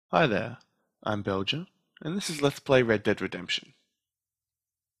Hi there, I'm Belger, and this is Let's Play Red Dead Redemption.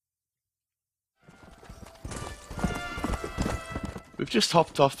 We've just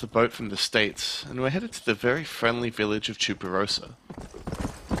hopped off the boat from the States, and we're headed to the very friendly village of Chuparosa.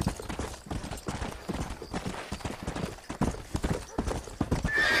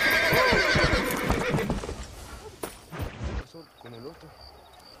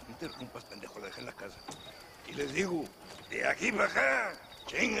 Interrumpas, pendejo, dejen la casa. Y les digo, de aquí para acá,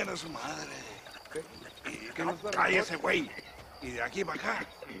 chingan a su madre. ¿Qué nos va? Cállese, güey. Y de aquí para acá,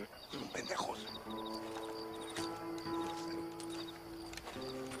 son pendejos.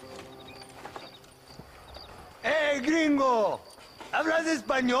 ¡Hey, gringo! ¿Hablas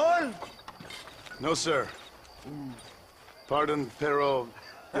español? No, sir. Pardon, pero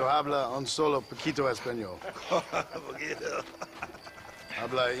yo habla un solo poquito español. Poquito.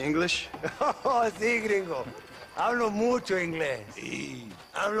 ¿Habla English? Oh, sí, gringo. Hablo mucho inglés. Sí.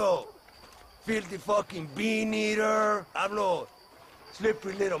 Hablo filthy fucking bean eater. Hablo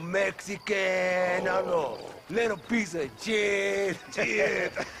slippery little Mexican. Hablo little piece of shit.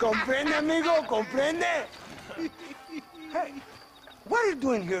 Shit. ¿Comprende, amigo? ¿Comprende? Hey, what are you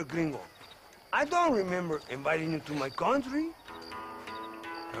doing here, gringo? I don't remember inviting you to my country.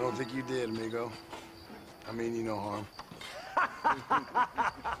 I don't think you did, amigo. I mean you no harm.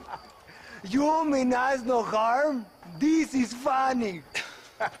 You mean us no harm? This is funny.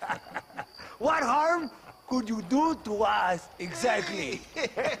 What harm could you do to us, exactly?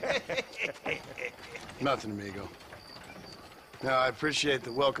 Nothing, amigo. Now, I appreciate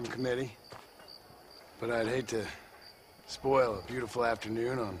the welcome committee, but I'd hate to spoil a beautiful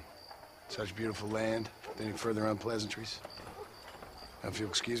afternoon on such beautiful land with any further unpleasantries. Now, if you'll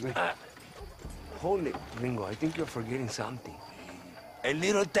excuse me. Hold it, gringo. I think you're forgetting something. A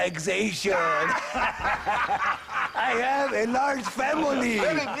little taxation. I have a large family.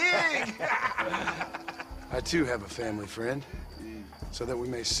 Very big. I, too, have a family friend. So that we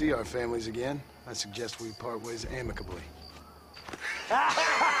may see our families again, I suggest we part ways amicably.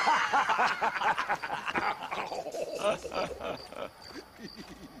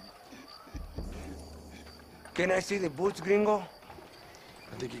 Can I see the boots, gringo?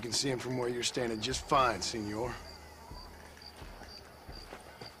 I think you can see him from where you're standing just fine, senor.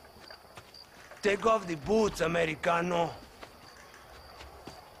 Take off the boots, Americano.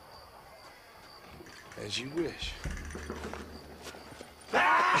 As you wish.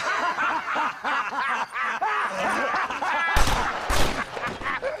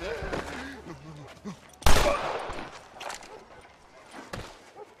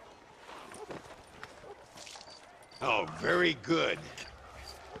 Oh, very good.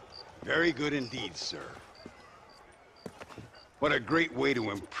 Very good indeed, sir. What a great way to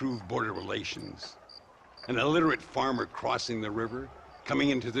improve border relations. An illiterate farmer crossing the river,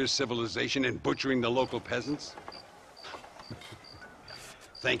 coming into their civilization and butchering the local peasants.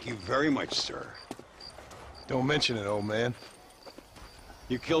 Thank you very much, sir. Don't mention it, old man.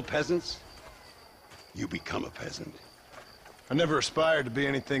 You kill peasants, you become a peasant. I never aspired to be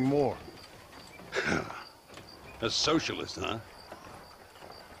anything more. A socialist, huh?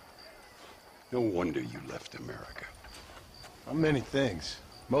 No wonder you left America. I'm many things.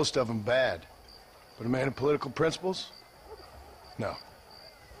 Most of them bad. But a man of political principles? No.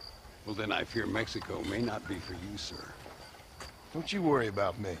 Well, then I fear Mexico may not be for you, sir. Don't you worry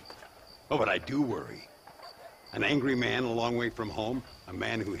about me. Oh, but I do worry. An angry man a long way from home, a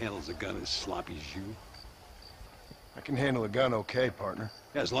man who handles a gun as sloppy as you. I can handle a gun okay, partner.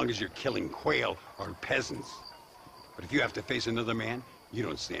 Yeah, as long as you're killing quail or peasants. But if you have to face another man, you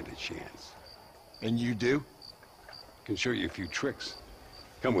don't stand a chance. And you do? Can show you a few tricks.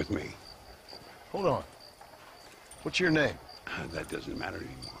 Come with me. Hold on. What's your name? That doesn't matter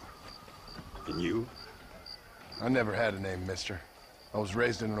anymore. And you? I never had a name, mister. I was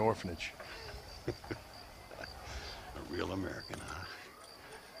raised in an orphanage. A real American, huh?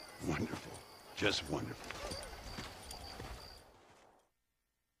 Wonderful. Just wonderful.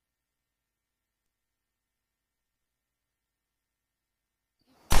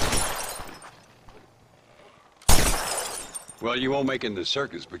 Well, you won't make it in the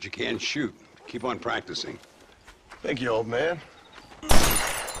circus, but you can shoot. Keep on practicing. Thank you, old man.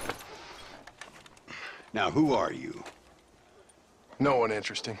 Now, who are you? No one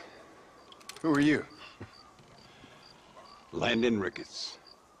interesting. Who are you? Landon Ricketts.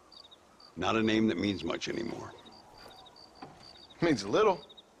 Not a name that means much anymore. Means a little.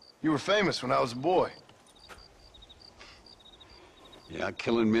 You were famous when I was a boy. Yeah,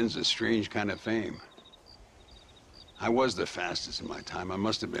 killing men's a strange kind of fame. I was the fastest in my time. I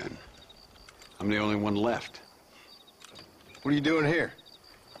must have been. I'm the only one left. What are you doing here?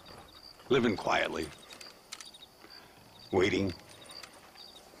 Living quietly. Waiting.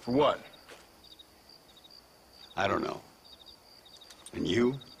 For what? I don't know. And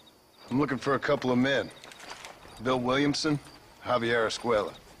you? I'm looking for a couple of men. Bill Williamson, Javier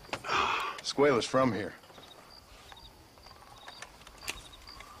Escuela. Escuela's from here.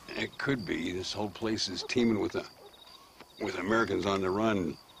 It could be. This whole place is teeming with Americans on the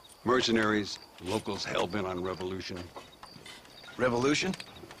run. Mercenaries, locals hell-bent on revolution. Revolution?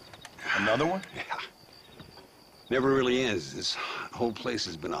 Another one? Yeah. Never really ends. This whole place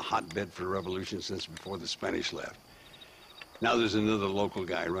has been a hotbed for revolution since before the Spanish left. Now there's another local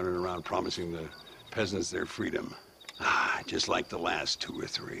guy running around promising the peasants their freedom. Just like the last 2 or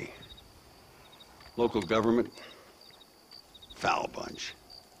 3. Local government, foul bunch.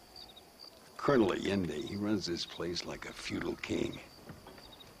 Colonel Allende, he runs this place like a feudal king.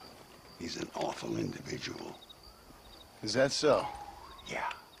 He's an awful individual. Is that so? Yeah.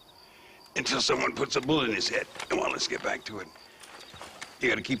 Until someone puts a bullet in his head. Come on, let's get back to it. You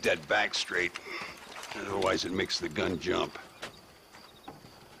gotta keep that back straight. Otherwise it makes the gun jump.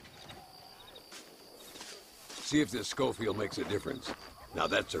 See if this Schofield makes a difference. Now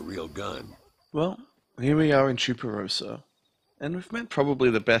that's a real gun. Well, here we are in Chuparosa, and we've met probably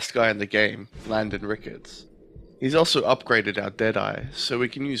the best guy in the game, Landon Ricketts. He's also upgraded our Deadeye, so we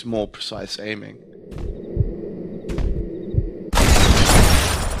can use more precise aiming.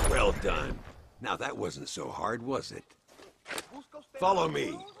 Well done. Now that wasn't so hard, was it? Follow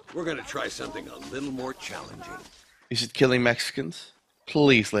me. We're gonna try something a little more challenging. Is it killing Mexicans?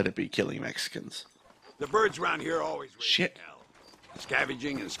 Please let it be killing Mexicans. The birds around here always raise Shit. hell.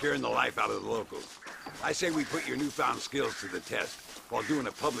 Scavenging and scaring the life out of the locals. I say we put your newfound skills to the test while doing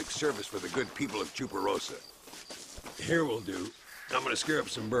a public service for the good people of Chuparosa. Here we'll do. I'm gonna scare up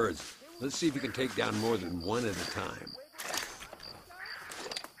some birds. Let's see if you can take down more than one at a time.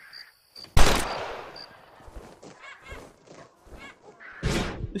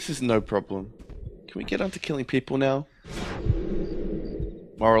 This is no problem. Can we get on to killing people now?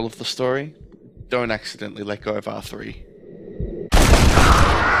 Moral of the story? Don't accidentally let go of R3.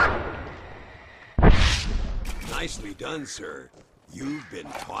 Nicely done, sir. You've been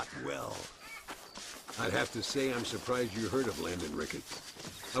taught well. I'd have to say I'm surprised you heard of Landon Ricketts.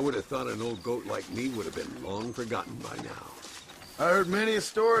 I would have thought an old goat like me would have been long forgotten by now. I heard many a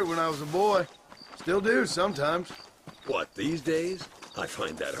story when I was a boy. Still do sometimes. What, these days? I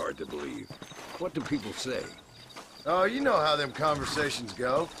find that hard to believe. What do people say? Oh, you know how them conversations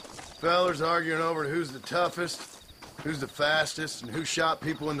go. Fellers arguing over who's the toughest, who's the fastest, and who shot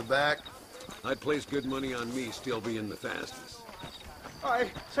people in the back. I'd place good money on me still being the fastest. Ay,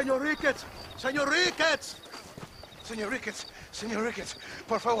 Señor Ricketts! Señor Ricketts! Señor Ricketts! Señor Ricketts!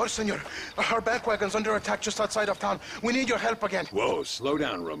 Por favor, señor. Our bank wagon's under attack just outside of town. We need your help again. Whoa, slow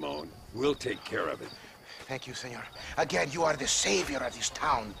down, Ramon. We'll take care of it. Thank you, señor. Again, you are the savior of this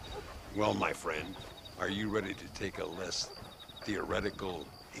town. Well, my friend, are you ready to take a less theoretical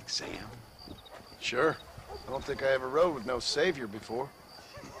exam? Sure. I don't think I ever rode with no savior before.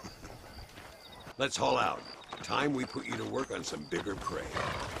 Let's haul out. Time we put you to work on some bigger prey.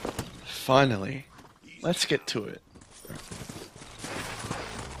 Finally. Let's get to it.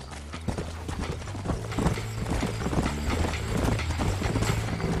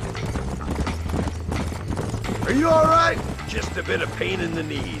 Are you all right? Just a bit of pain in the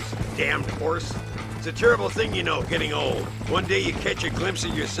knees, damned horse. It's a terrible thing, you know, getting old. One day you catch a glimpse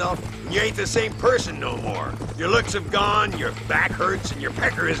of yourself, and you ain't the same person no more. Your looks have gone, your back hurts, and your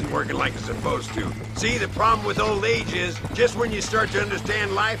pecker isn't working like it's supposed to. See, the problem with old age is, just when you start to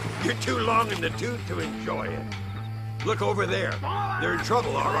understand life, you're too long in the tooth to enjoy it. Look over there. They're in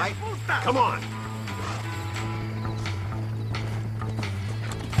trouble, all right? Come on.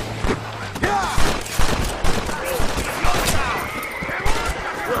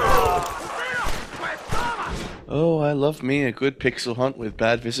 Oh, I love me a good pixel hunt with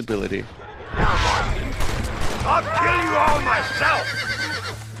bad visibility. I'll kill you all myself!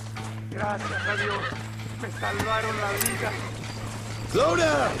 Gracias a Dios. Me salvaron la vida. Slow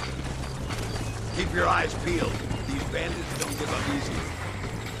down! Keep your eyes peeled. These bandits don't give up easy.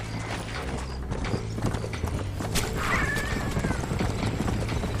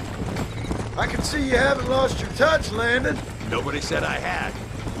 I can see you haven't lost your touch, Landon. Nobody said I had.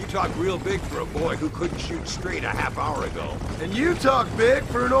 You talk real big for a boy who couldn't shoot straight a half hour ago. And you talk big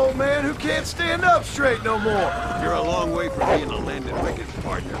for an old man who can't stand up straight no more. You're a long way from being a Landon Ricketts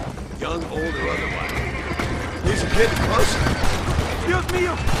partner. Young, old, or otherwise. He's getting closer. Dios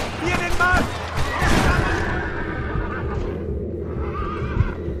mío! ¡Vienen más!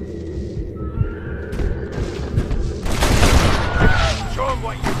 Show him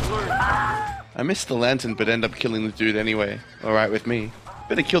what you've learned. I missed the lantern but end up killing the dude anyway. Alright with me.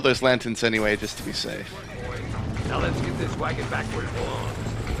 Better kill those lanterns anyway just to be safe. Now let's get this wagon back where it belongs.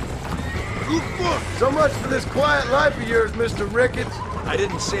 So much for this quiet life of yours, Mr. Ricketts. I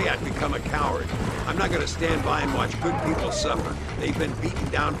didn't say I'd become a coward. I'm not gonna stand by and watch good people suffer. They've been beaten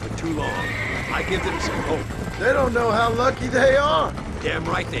down for too long. I give them some hope. They don't know how lucky they are. Damn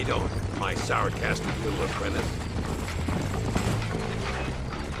right they don't, my sour-casted little apprentice.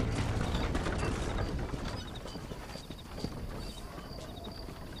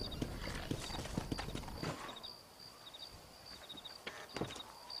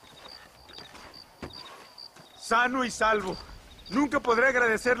 Sano y salvo. Nunca podré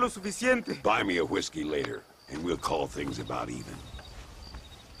agradecer lo suficiente. Buy me a whiskey later, and we'll call things about even.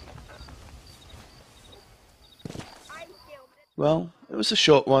 Well, it was a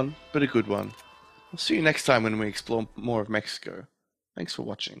short one, but a good one. I'll see you next time when we explore more of Mexico. Thanks for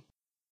watching.